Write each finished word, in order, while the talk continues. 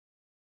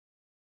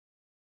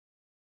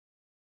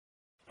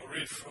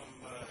read from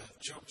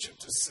Job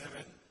chapter 7,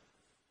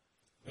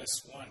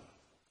 verse 1.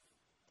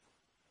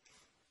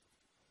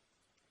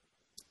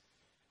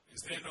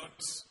 Is there not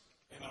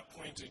an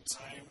appointed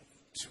time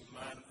to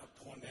man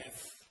upon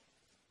earth?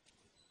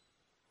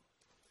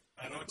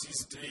 Are not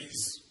his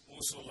days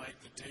also like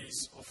the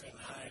days of an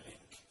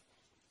hireling?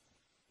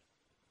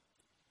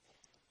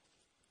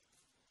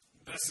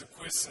 That's the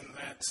question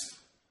that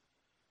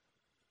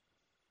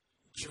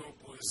Job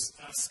was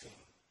asking.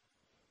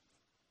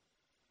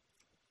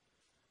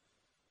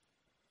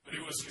 But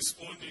he was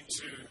responding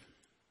to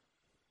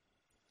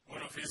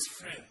one of his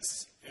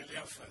friends,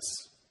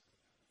 Eliphaz,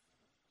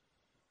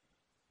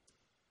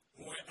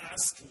 who were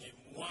asking him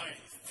why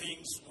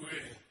things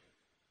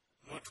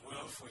were not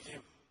well for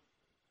him.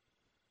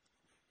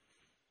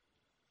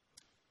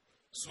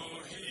 So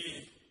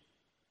he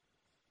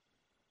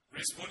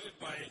responded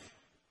by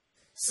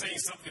saying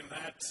something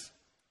that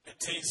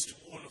pertains to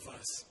all of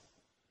us.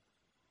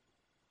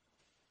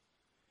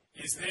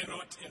 Is there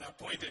not an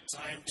appointed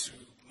time to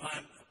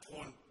man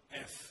upon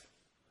earth?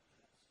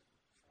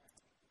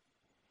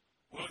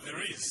 Well,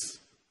 there is.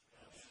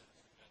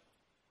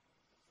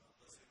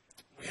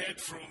 We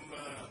heard from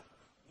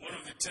one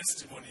of the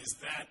testimonies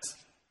that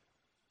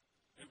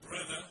a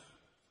brother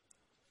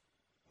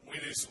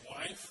with his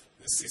wife,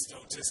 the sister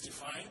who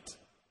testified,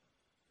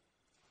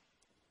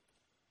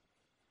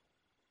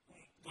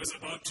 was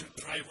about to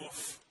drive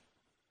off,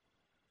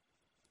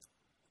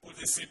 put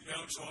the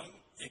seatbelt on,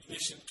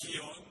 ignition key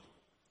on,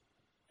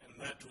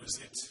 and that was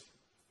it.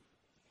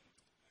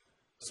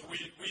 So we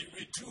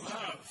do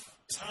have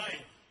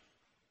time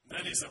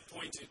that is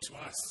appointed to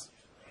us.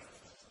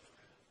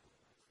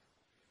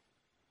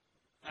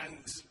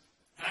 And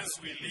as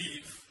we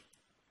leave,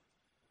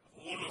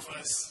 all of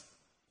us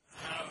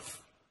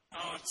have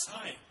our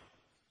time.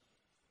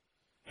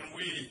 And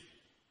we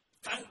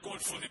thank God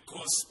for the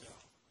gospel,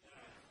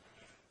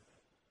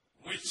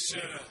 which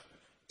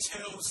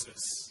tells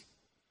us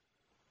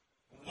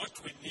what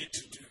we need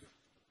to do,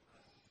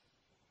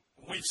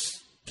 which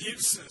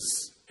gives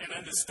us an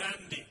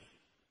understanding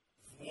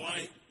of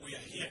why we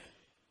are here,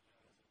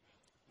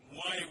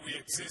 why we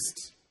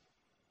exist.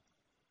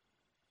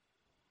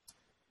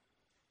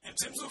 In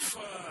terms of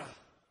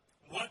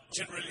what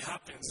generally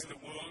happens in the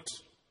world,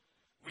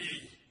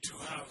 we do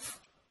have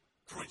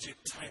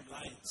project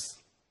timelines.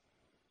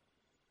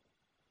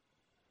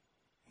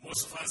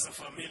 Most of us are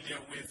familiar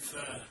with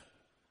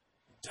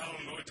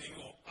downloading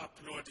or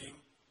uploading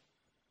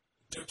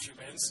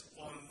documents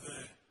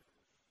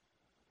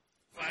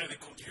via the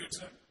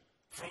computer,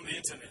 from the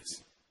internet,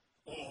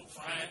 or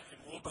via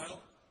a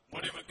mobile,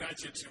 whatever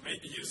gadget you may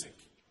be using.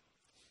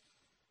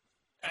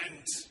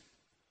 And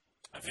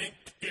I think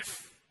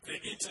if the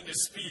internet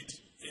speed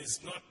is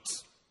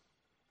not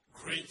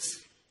great,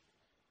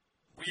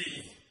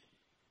 we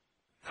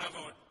have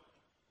our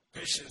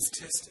patience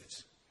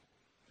tested.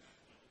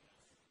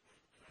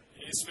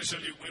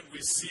 Especially when we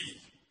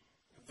see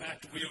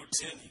that wheel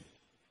turning.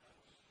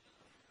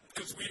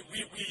 Because we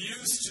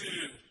used to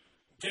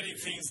getting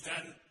things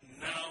done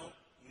now,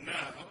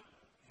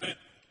 but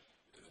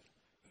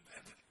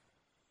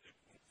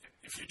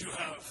if you do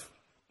have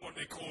what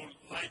they call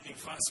lightning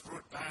fast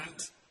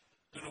broadband,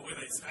 don't know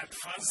whether it's that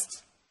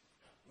fast,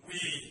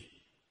 we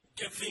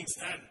get things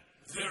done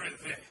there and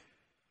there.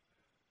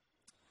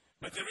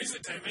 But there is a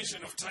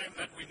dimension of time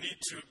that we need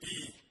to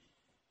be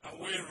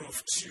aware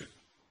of too.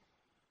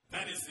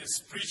 That is the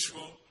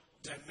spiritual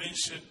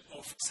dimension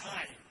of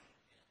time.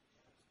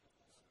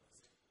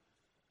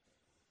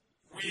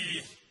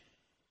 We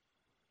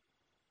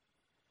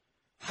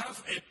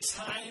have a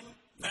time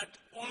that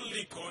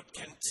only God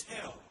can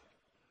tell.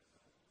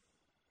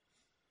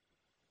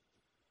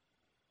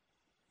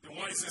 The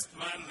wisest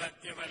man that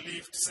ever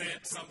lived said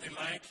something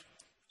like,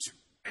 to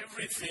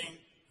everything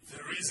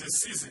there is a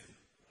season,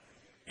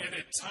 and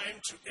a time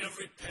to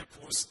every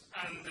purpose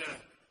under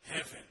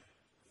heaven.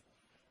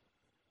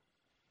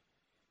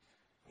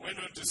 Went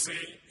on to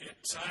say,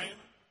 a time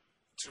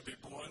to be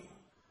born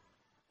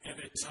and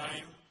a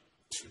time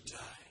to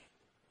die.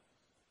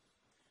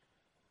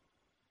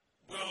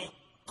 Well,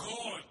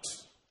 God,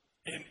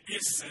 in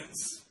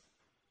essence,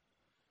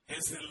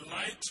 is the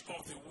light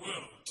of the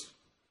world.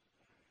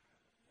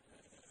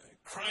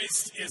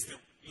 Christ is the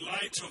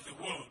light of the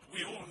world.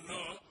 We all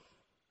know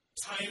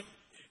time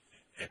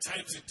at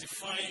times is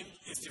defined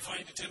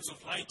in terms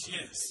of light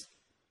years.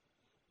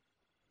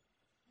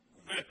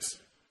 But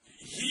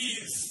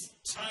his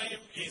time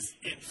is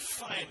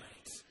infinite.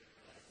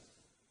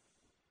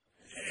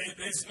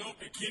 There is no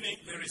beginning,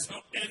 there is no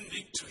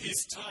ending to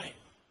his time.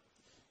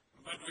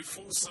 But we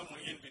fall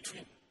somewhere in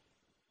between.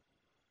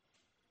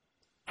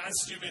 As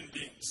human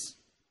beings,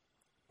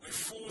 we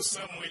fall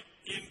somewhere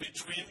in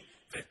between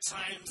the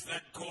times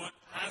that God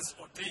has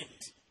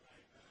ordained.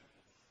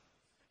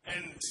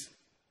 And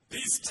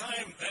this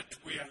time that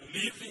we are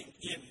living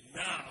in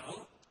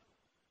now,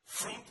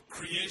 from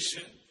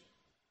creation,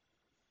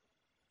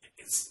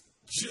 it's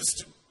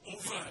just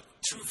over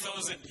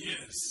 2,000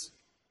 years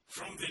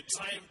from the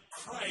time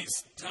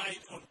Christ died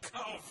on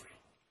Calvary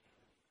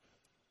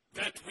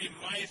that we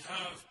might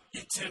have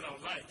eternal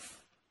life.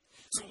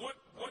 So what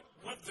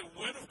the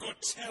Word of God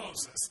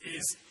tells us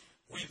is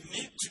we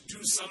need to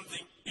do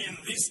something in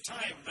this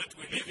time that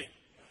we live in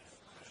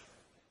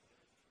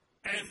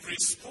and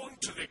respond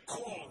to the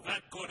call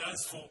that God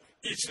has for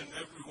each and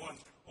every one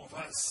of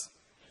us.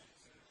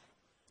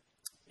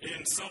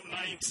 In Psalm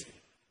 90,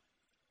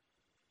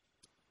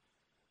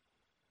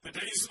 the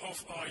days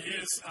of our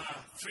years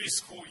are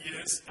 70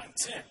 and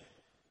 10.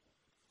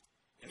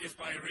 And if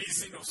by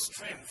reason of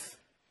strength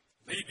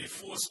they be 80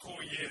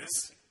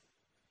 years,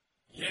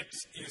 yet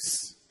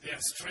is their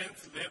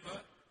strength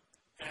labor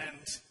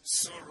and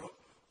sorrow,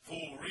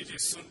 for it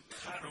is soon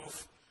cut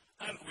off,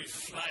 and we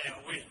fly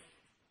away.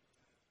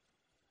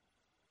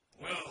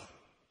 Well,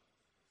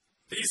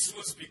 this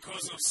was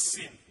because of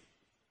sin.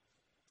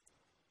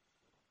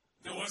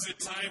 There was a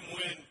time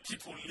when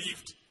people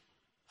lived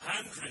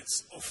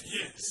hundreds of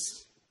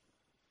years,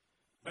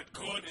 but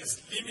God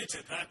has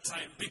limited that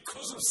time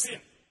because of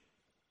sin.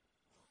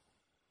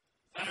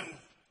 And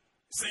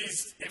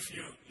says if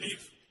you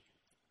live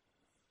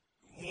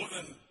more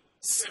than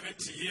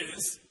 70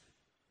 years,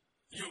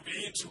 you'll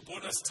be into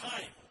bonus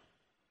time.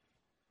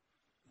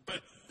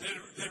 But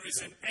there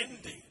is an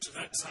ending to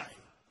that time.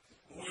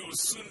 We will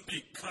soon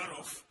be cut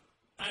off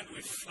and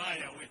we fly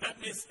away. That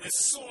means the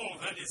soul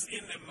that is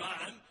in the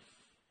man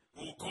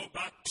will go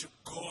back to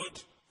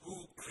God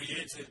who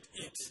created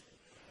it.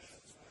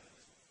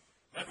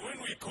 But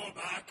when we go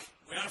back,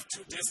 we have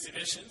two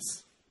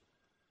destinations.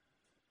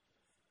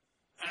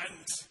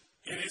 And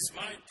it is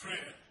my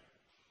prayer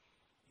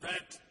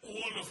that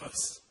all of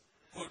us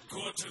would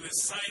go to the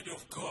side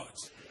of God.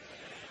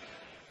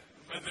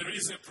 But there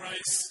is a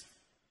price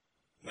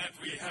that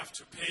we have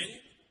to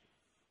pay.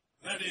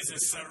 That is a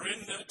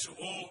surrender to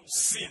all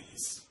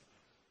sins.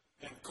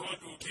 And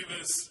God will give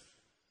us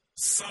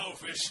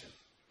salvation.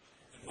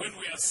 And when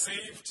we are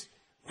saved,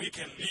 we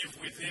can live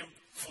with Him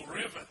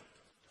forever.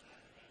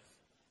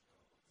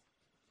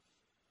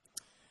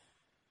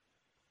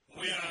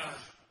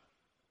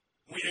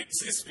 We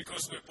exist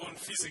because we're born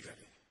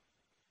physically.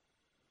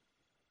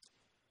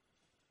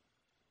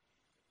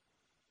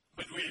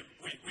 But we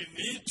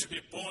need to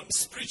be born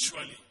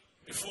spiritually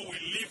before we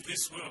leave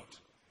this world.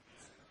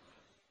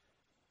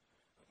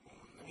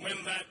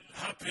 When that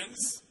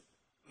happens,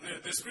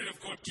 the Spirit of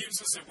God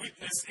gives us a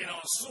witness in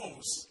our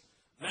souls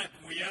that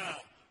we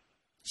are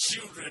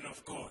children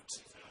of God.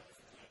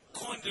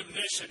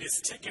 Condemnation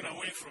is taken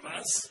away from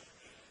us,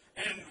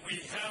 and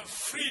we have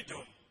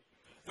freedom.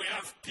 We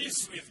have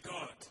peace with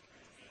God.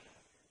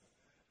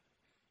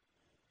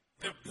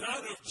 The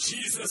blood of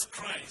Jesus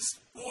Christ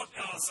bought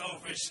our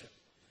salvation.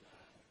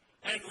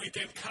 And we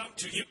can come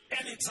to Him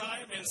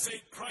anytime and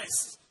say,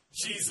 Christ,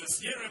 Jesus,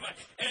 here am I.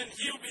 And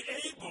He'll be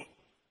able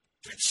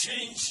to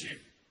change you.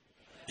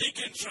 He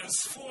can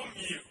transform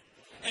you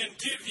and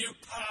give you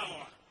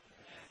power.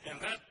 And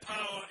that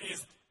power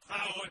is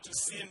power to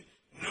sin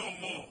no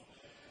more.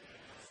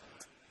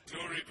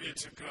 Glory be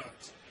to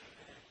God.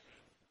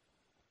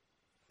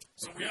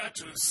 So we are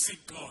to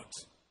seek God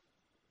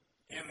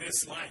in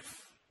this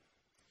life.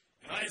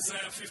 In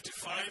Isaiah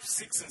 55,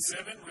 6 and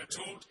 7,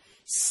 we're told,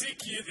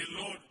 seek ye the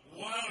Lord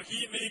while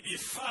He may be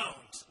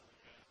found.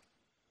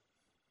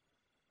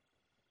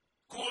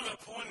 Call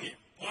upon Him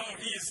while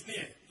He is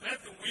near.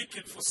 Let the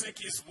wicked forsake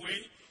his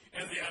way,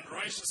 and the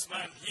unrighteous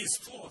man his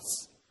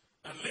thoughts.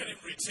 And let him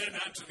return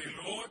unto the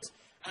Lord,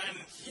 and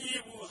He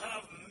will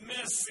have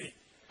mercy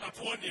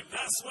upon him.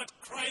 That's what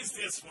Christ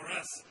is for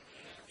us.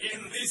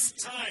 In this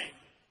time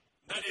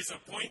that is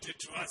appointed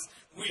to us,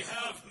 we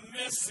have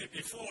mercy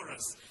before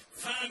us.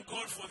 Thank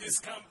God for this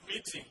camp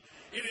meeting.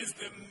 It is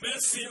the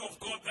mercy of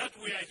God that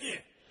we are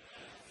here.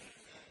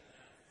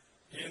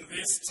 In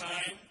this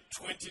time,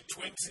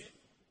 2020,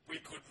 we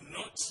could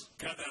not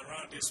gather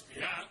around as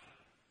we are.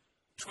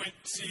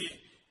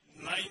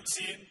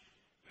 2019,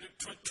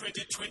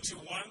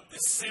 2021, the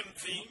same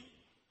thing.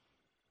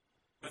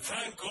 But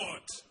thank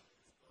God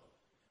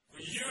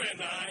for you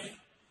and I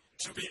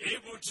to be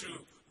able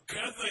to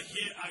gather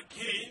here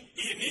again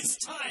in His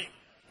time,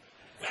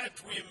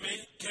 that we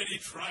may get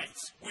it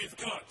right with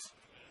God.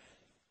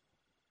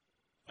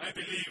 I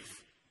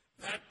believe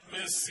that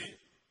mercy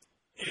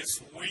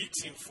is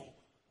waiting for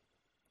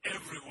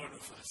every one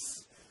of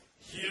us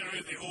here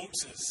at the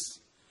altars.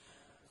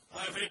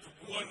 I've heard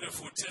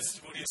wonderful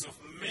testimonies of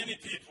many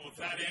people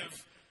that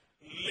have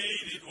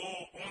laid it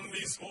all on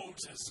these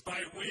altars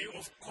by way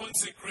of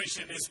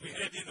consecration, as we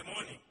heard in the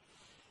morning.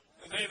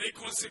 They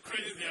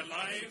consecrated their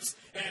lives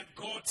and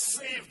God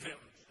saved them.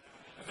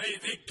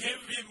 They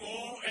gave Him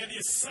all and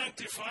He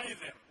sanctified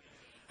them.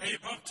 And He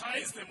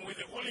baptized them with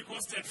the Holy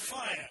Ghost and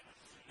fire.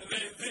 And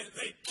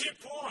they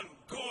keep on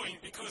going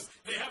because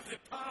they have the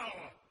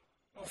power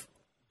of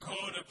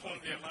God upon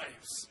their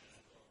lives.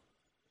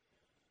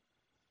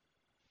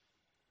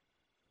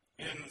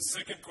 In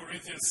 2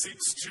 Corinthians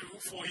 6:2,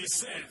 for He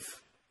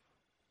saith,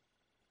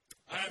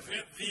 I have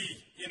had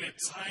thee in a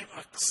time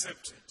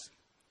accepted,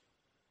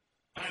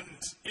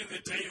 and in the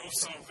day of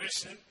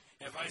salvation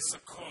have I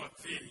succored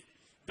thee.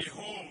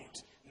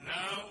 Behold,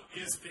 now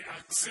is the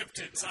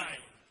accepted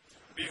time.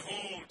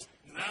 Behold,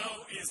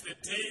 now is the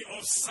day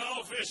of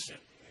salvation.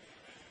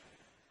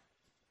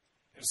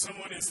 If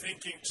someone is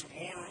thinking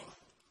tomorrow,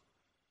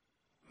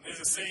 there's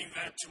a saying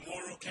that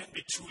tomorrow can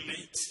be too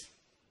late.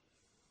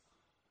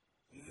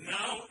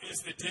 Now is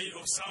the day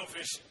of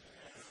salvation.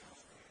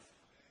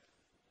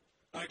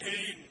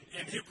 Again,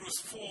 in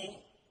Hebrews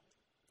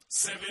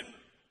 4:7,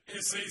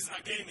 it says,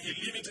 again, he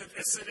limited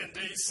a certain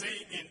day,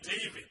 saying in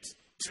David,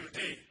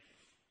 today,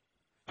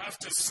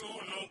 after so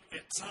long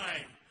a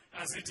time,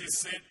 as it is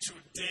said,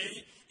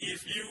 today,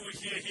 if you will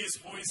hear his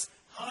voice,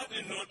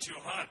 harden not your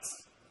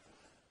hearts.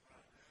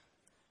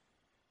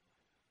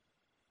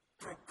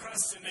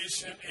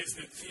 Procrastination is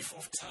the thief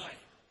of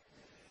time.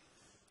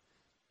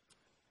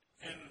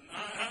 And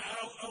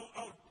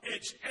I'll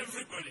urge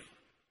everybody,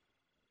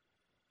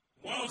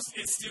 whilst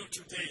it's still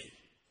today,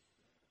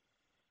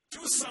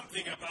 do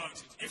something about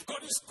it. If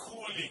God is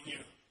calling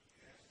you,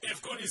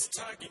 if God is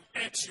tugging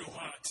at your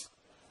heart,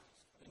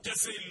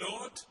 just say,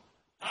 Lord,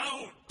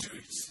 I'll do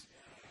it.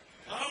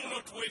 I'll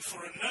not wait for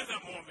another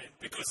moment,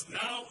 because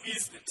now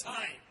is the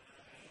time.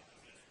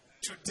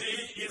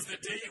 Today is the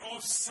day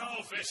of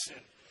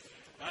salvation.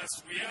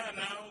 As we are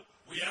now,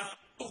 we are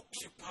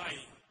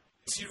occupying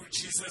till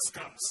Jesus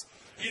comes.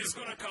 He is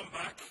going to come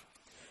back.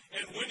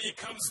 And when he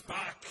comes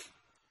back,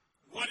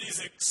 what he's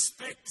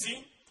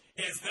expecting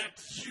is that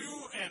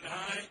you and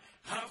I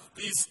have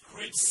this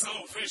great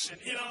salvation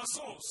in our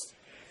souls.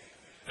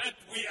 That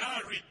we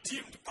are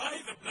redeemed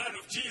by the blood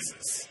of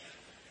Jesus.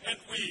 And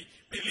we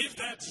believe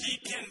that he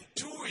can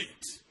do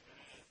it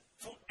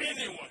for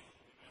anyone.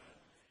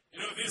 You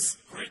know, this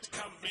great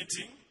camp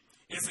meeting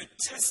is a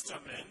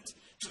testament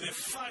to the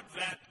fact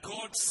that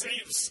God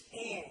saves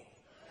all.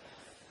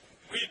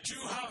 We do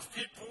have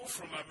people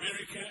from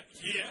America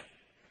here.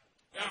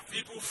 We have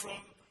people from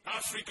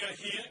Africa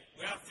here.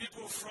 We have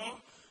people from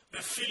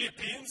the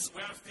Philippines.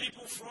 We have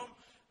people from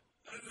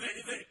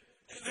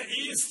the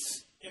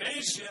East, in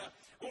Asia,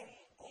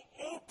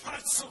 all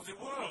parts of the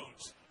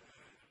world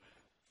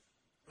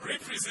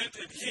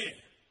represented here.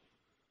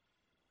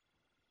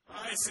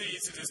 I say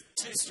it is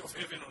a taste of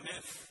heaven on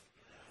earth.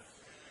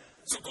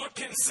 So God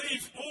can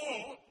save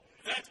all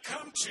that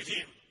come to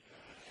him.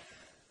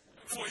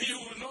 For he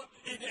will not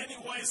in any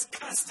wise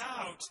cast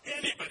out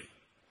anybody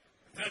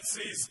that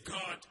says,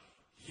 God,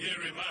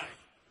 here am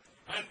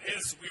I. And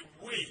as we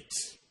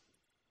wait,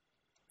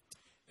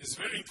 it's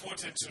very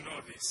important to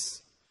know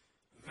this,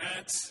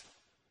 that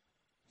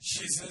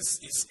Jesus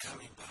is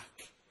coming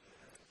back.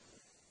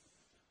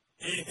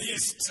 In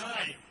his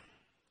time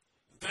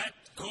that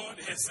God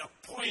has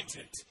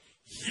appointed,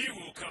 he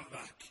will come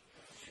back.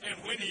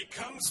 And when he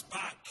comes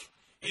back,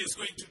 he is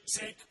going to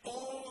take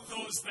all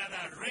those that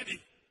are ready,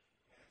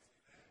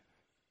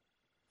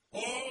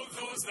 all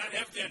those that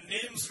have their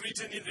names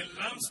written in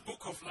the Lamb's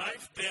Book of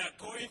Life, they are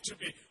going to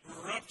be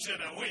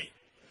raptured away.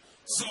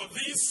 So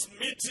this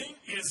meeting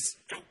is,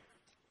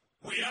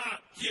 we are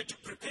here to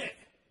prepare.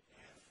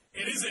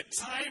 It is a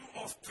time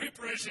of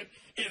preparation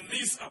in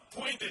this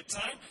appointed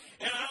time.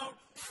 And I'll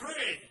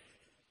pray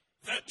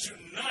that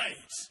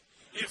tonight,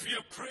 if you're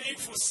praying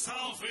for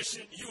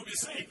salvation, you'll be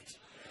saved.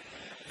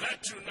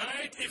 That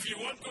tonight, if you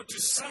want God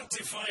to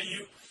sanctify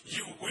you,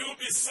 you will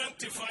be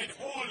sanctified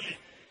wholly.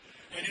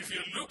 And if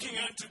you're looking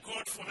unto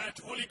God for that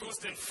Holy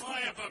Ghost and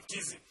fire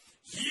baptism,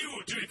 he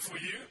will do it for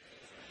you.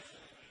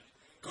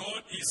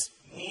 God is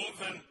more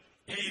than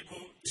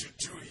able to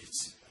do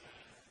it.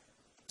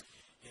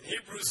 In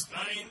Hebrews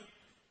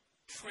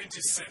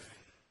 9:27,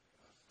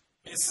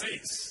 it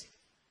says,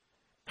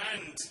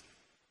 and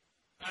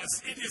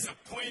as it is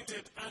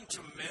appointed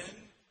unto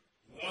men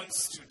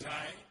once to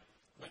die,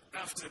 but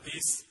after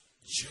this,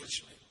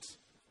 judgment.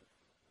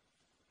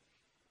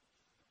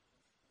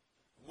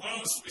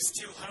 Whilst we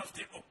still have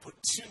the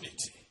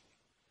opportunity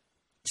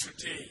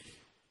today,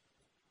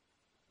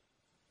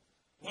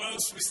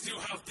 whilst we still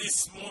have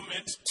this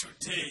moment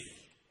today,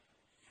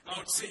 I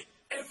would say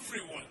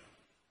everyone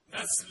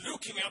that's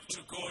looking up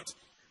to God,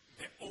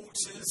 the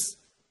altars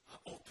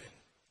are open.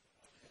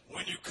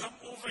 When you come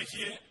over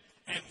here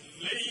and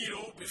lay it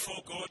all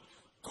before God,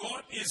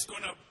 God is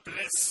going to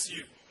bless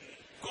you.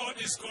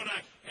 God is going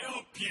to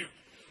help you.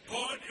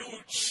 God will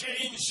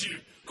change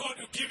you. God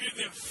will give you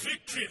the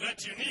victory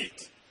that you need.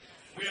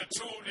 We are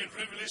told in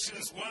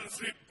Revelations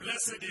 1:3,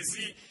 blessed is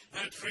he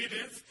that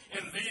readeth,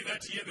 and they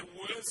that hear the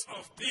words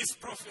of this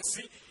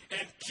prophecy,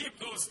 and keep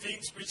those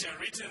things which are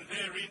written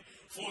therein,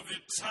 for the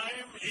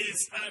time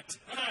is at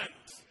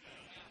hand.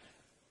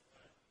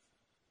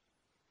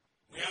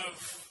 We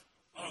have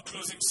our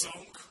closing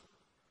song,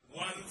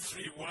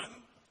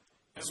 131.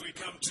 As we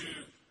come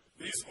to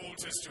these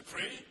altars to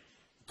pray,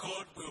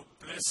 God will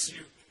bless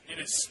you in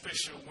a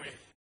special way.